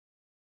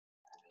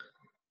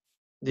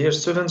Dear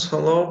students,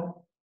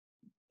 hello.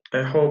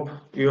 I hope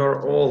you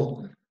are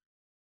all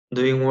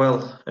doing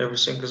well.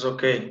 Everything is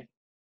okay.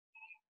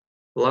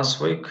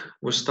 Last week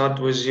we start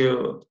with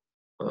you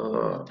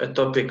a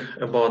topic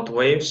about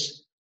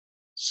waves.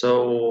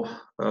 So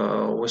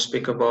we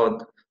speak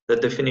about the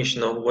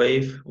definition of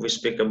wave. We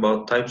speak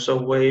about types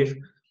of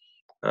wave.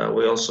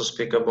 We also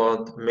speak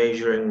about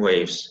measuring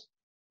waves.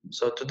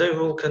 So today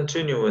we'll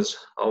continue with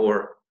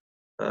our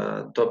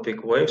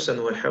topic waves,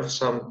 and we have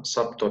some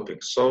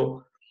subtopics.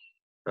 So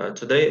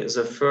today,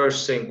 the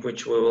first thing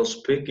which we will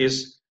speak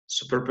is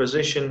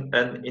superposition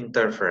and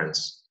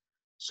interference.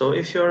 So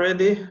if you're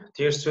ready,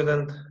 dear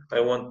student,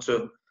 I want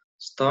to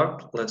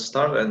start. Let's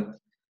start and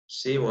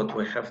see what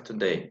we have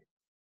today.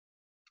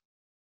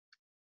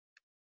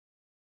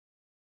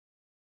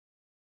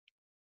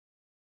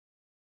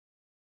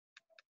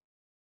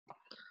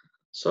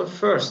 So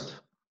first,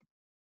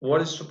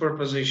 what is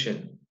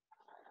superposition?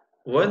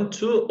 When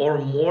two or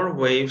more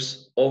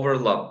waves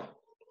overlap,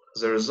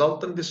 the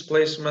resultant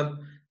displacement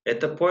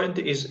at a point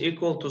is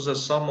equal to the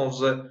sum of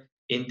the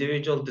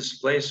individual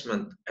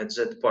displacement at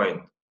that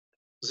point.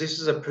 This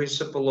is a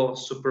principle of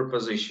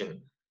superposition.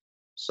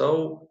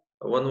 So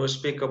when we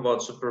speak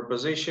about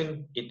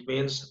superposition, it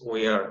means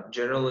we are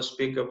generally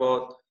speak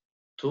about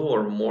two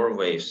or more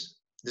waves.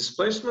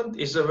 Displacement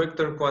is a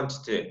vector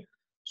quantity,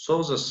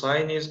 so the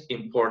sign is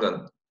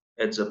important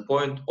at the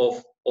point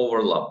of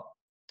overlap.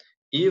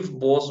 If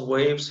both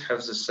waves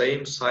have the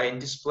same sign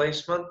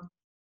displacement,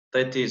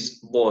 that is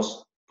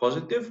both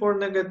positive or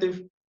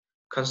negative,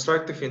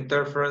 constructive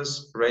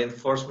interference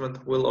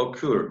reinforcement will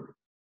occur.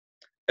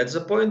 At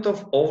the point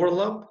of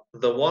overlap,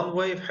 the one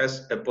wave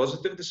has a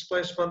positive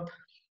displacement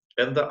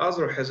and the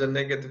other has a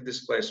negative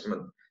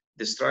displacement.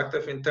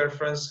 Destructive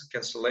interference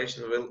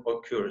cancellation will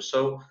occur.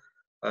 So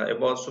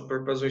about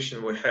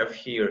superposition, we have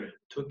here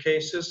two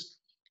cases,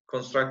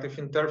 constructive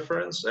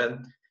interference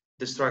and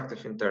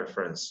destructive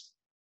interference.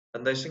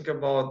 And I think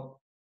about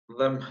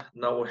them,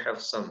 now we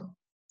have some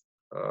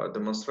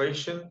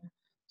demonstration.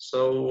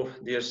 So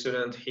dear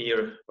student,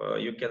 here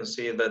you can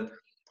see that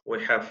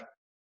we have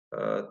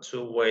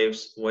two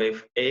waves,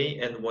 wave A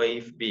and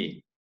wave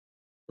B.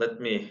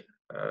 Let me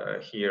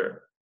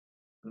here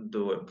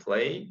do a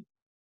play.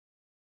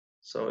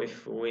 So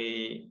if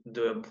we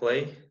do a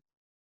play,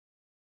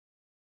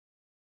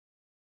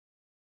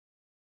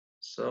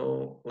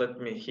 so let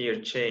me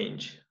here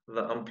change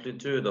the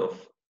amplitude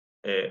of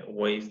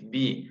wave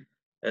B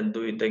and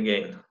do it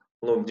again.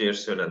 Look, dear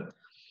student,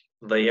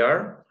 they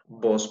are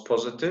both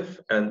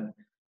positive, and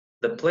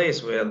the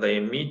place where they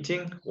are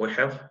meeting, we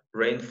have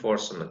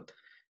reinforcement.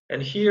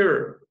 And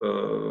here,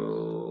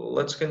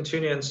 let's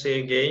continue and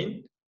see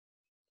again.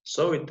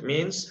 So it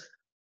means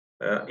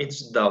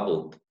it's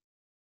doubled.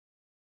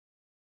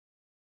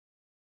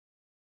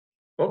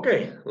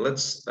 Okay,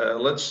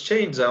 let's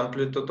change the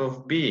amplitude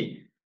of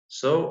B.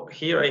 So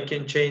here I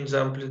can change the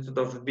amplitude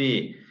of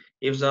B.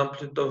 If the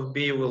amplitude of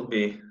B will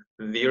be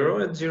 0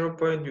 at 0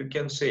 point, you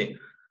can see.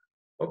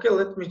 Okay,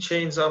 let me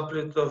change the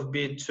amplitude of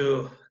B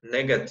to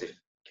negative.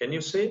 Can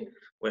you see?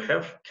 We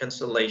have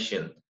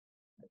cancellation.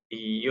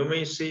 You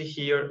may see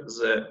here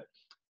the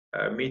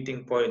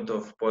meeting point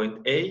of point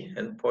A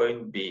and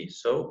point B.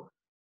 So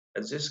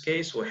in this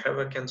case, we have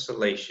a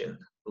cancellation,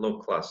 low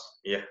class.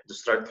 Yeah,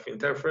 destructive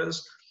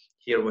interference.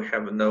 Here we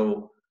have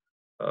no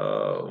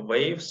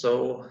wave,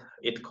 so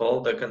it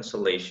called a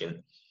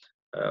cancellation.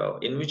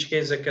 In which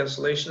case the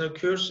cancellation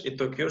occurs?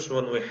 It occurs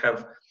when we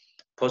have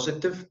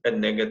positive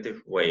and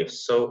negative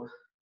waves. So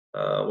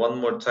one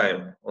more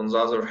time, on the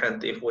other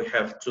hand, if we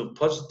have two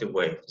positive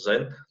waves,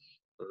 then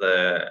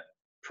the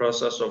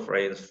process of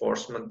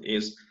reinforcement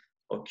is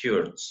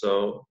occurred.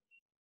 So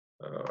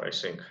I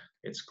think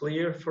it's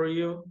clear for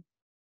you.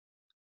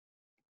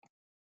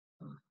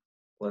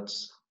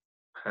 Let's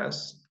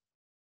pass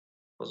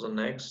for the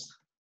next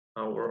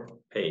our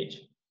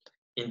page.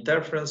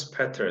 Interference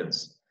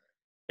patterns.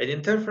 An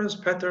interference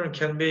pattern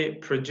can be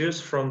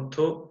produced from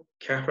two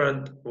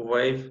coherent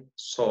wave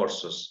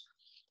sources.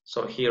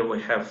 So here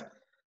we have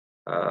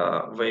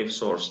wave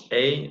source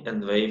A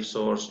and wave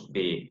source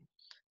B.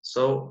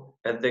 So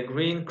at the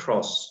green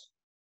cross,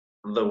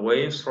 the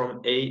waves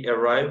from A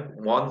arrive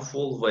one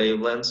full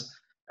wavelength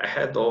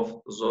ahead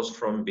of those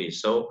from B.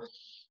 So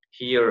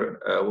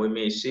here we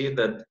may see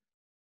that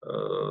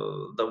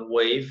the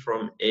wave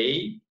from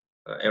A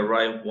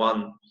arrive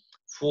one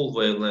full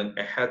wavelength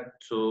ahead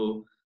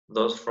to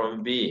those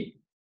from B.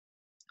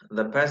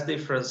 The path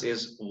difference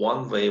is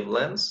one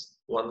wavelength,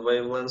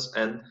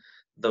 and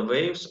the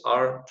waves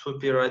are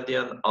 2p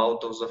radian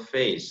out of the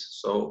phase.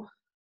 So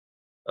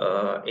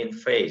in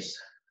phase,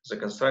 the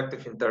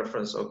constructive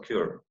interference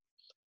occurs.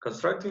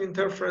 Constructive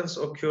interference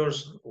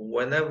occurs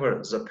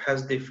whenever the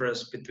path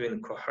difference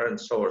between coherent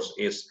source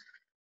is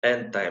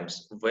n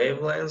times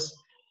wavelength,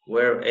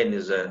 where n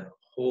is a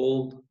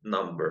whole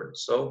number.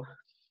 So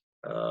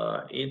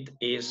it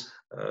is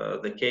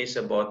the case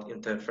about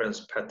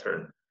interference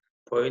pattern.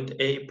 Point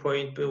A,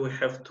 point B, we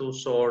have two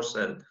sources,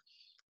 and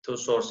two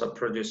sources are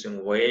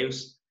producing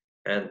waves,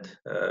 and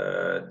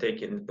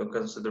taking into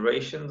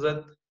consideration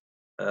that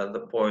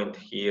the point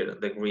here,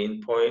 the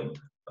green point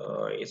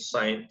is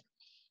sign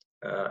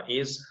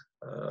is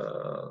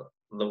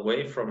the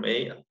wave from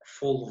a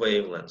full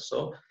wavelength.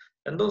 So,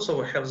 and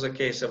also we have the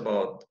case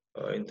about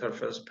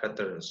interference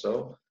pattern.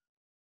 So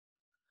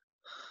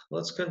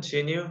let's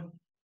continue.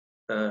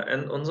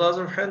 And on the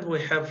other hand,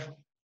 we have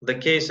the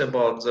case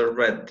about the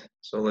red.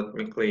 So let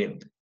me clean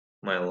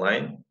my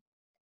line.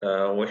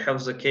 We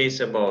have the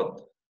case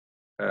about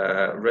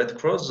red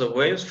cross. The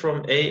waves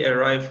from A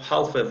arrive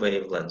half a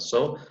wavelength.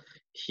 So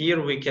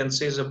here we can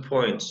see the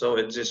point. So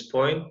at this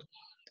point,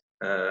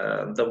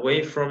 the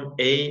wave from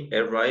A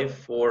arrive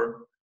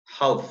for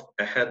half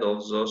ahead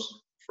of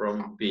those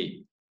from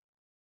B.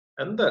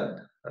 And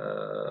then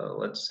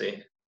let's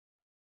see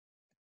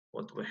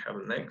what we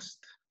have next.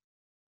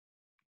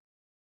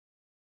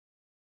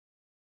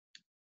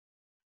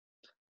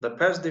 The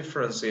phase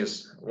difference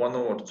is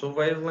 1/2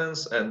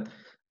 wavelengths, and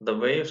the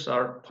waves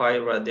are pi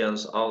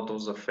radians out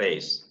of the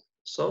phase.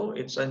 So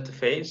it's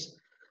antiphase.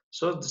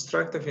 So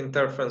destructive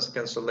interference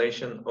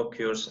cancellation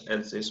occurs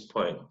at this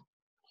point.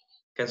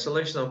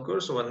 Cancellation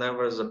occurs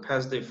whenever the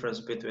phase difference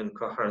between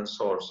coherent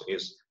source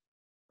is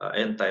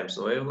n times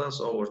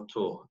wavelengths over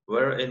 2,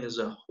 where n is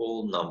a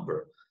whole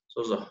number.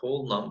 So the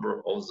whole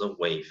number of the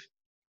wave.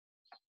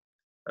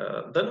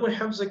 Then we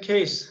have the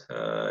case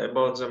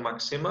about the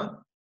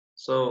maxima.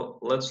 So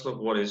let's look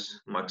what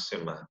is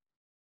maxima.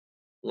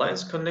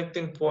 Lines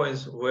connecting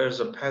points where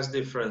the phase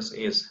difference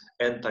is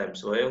n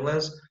times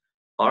wavelengths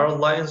are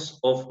lines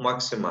of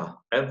maxima,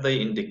 and they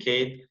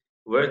indicate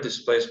where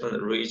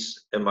displacement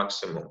reaches a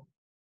maximum.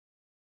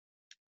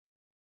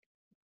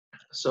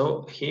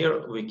 So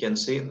here we can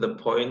see the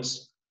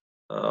points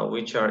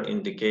which are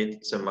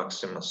indicate the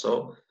maxima.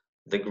 So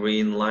the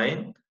green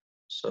line,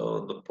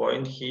 so the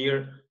point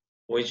here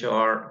which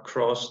are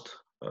crossed,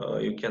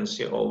 you can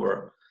see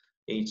over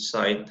each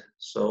side.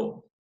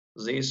 So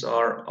these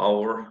are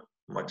our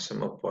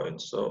maxima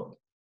points. So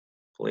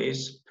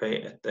please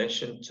pay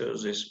attention to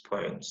these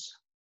points.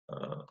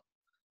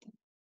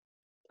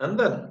 And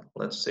then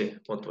let's see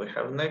what we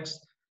have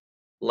next.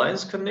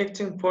 Lines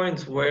connecting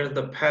points where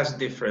the phase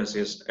difference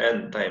is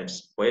n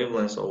times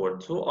wavelengths over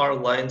 2 are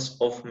lines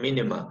of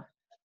minima.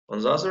 On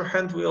the other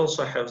hand, we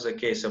also have the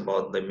case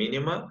about the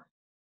minima.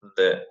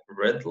 The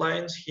red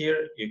lines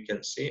here you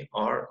can see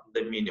are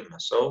the minima.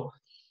 So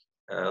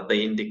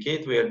they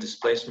indicate where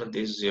displacement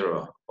is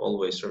 0.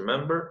 Always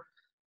remember,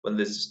 when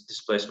this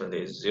displacement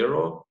is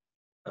 0,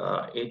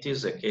 it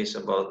is a case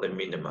about the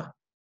minima.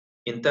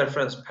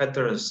 Interference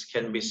patterns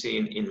can be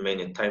seen in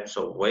many types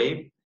of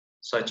wave,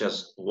 such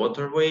as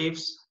water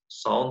waves,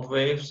 sound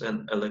waves,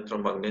 and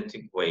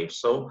electromagnetic waves.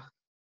 So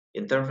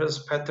interference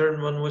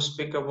pattern, when we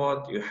speak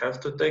about, you have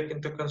to take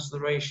into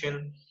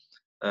consideration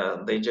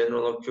they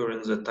generally occur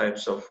in the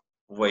types of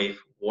wave: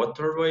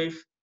 water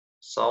wave,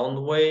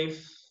 sound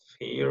wave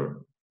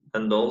here,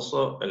 and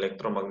also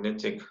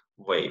electromagnetic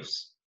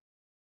waves.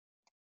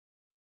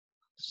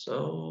 So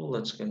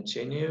let's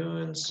continue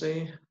and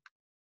see.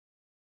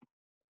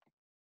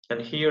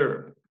 And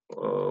here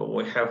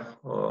we have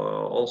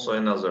also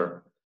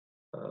another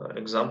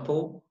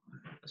example,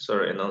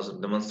 sorry, another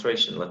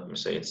demonstration. Let me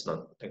say it's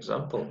not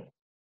example.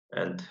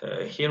 And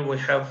here we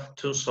have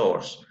two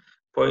sources,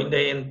 point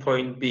A and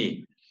point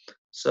B.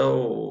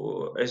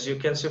 So as you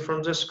can see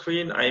from the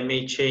screen, I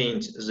may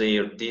change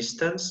their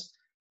distance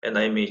and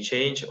I may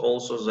change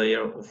also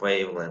their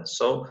wavelength.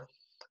 So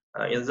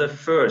in the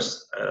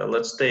first,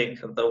 let's take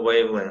the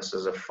wavelength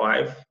as a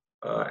 5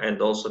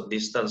 and also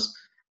distance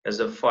as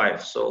a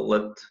 5. So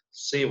let's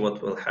see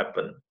what will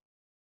happen.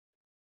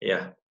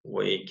 Yeah,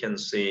 we can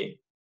see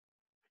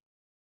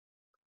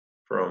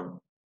from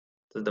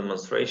the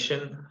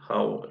demonstration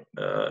how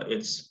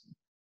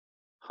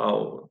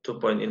how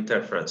two-point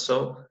interference.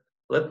 So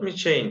let me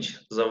change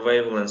the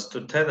wavelength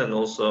to 10 and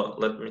also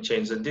let me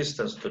change the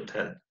distance to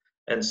 10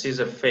 and see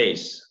the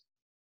phase.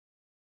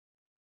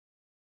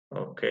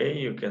 Okay,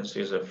 you can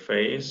see the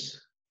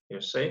phase, you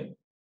see,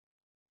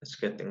 it's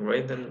getting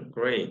red and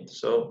gray.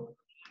 So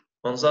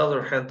on the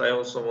other hand, I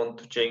also want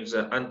to change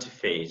the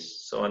antiphase.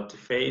 So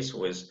antiphase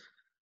with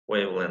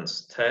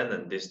wavelengths 10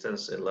 and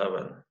distance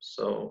 11.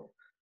 So,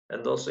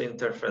 and also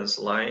interference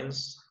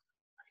lines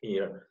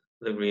here.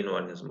 The green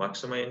one is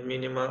maxima and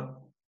minima.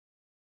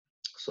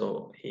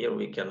 So here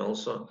we can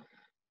also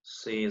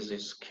see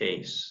this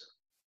case.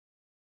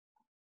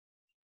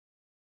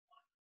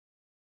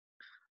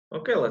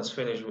 Okay, let's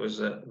finish with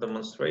the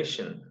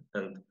demonstration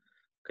and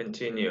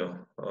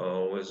continue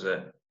with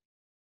the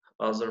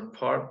other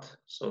part.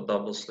 So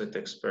double slit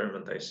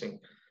experiment, I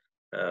think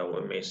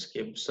we may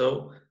skip.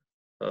 So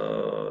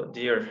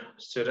dear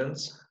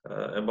students,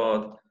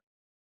 about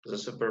the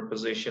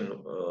superposition,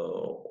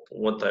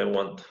 what I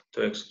want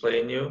to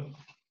explain you,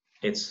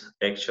 it's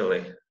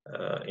actually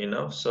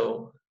enough.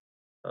 So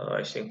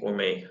I think we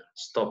may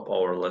stop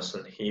our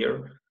lesson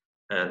here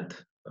and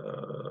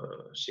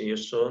see you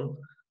soon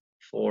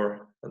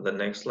for the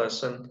next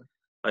lesson.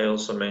 I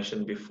also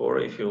mentioned before,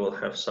 if you will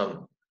have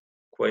some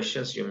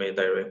questions, you may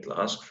directly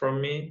ask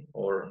from me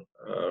or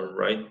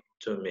write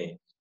to me.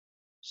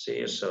 See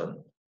you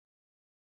soon.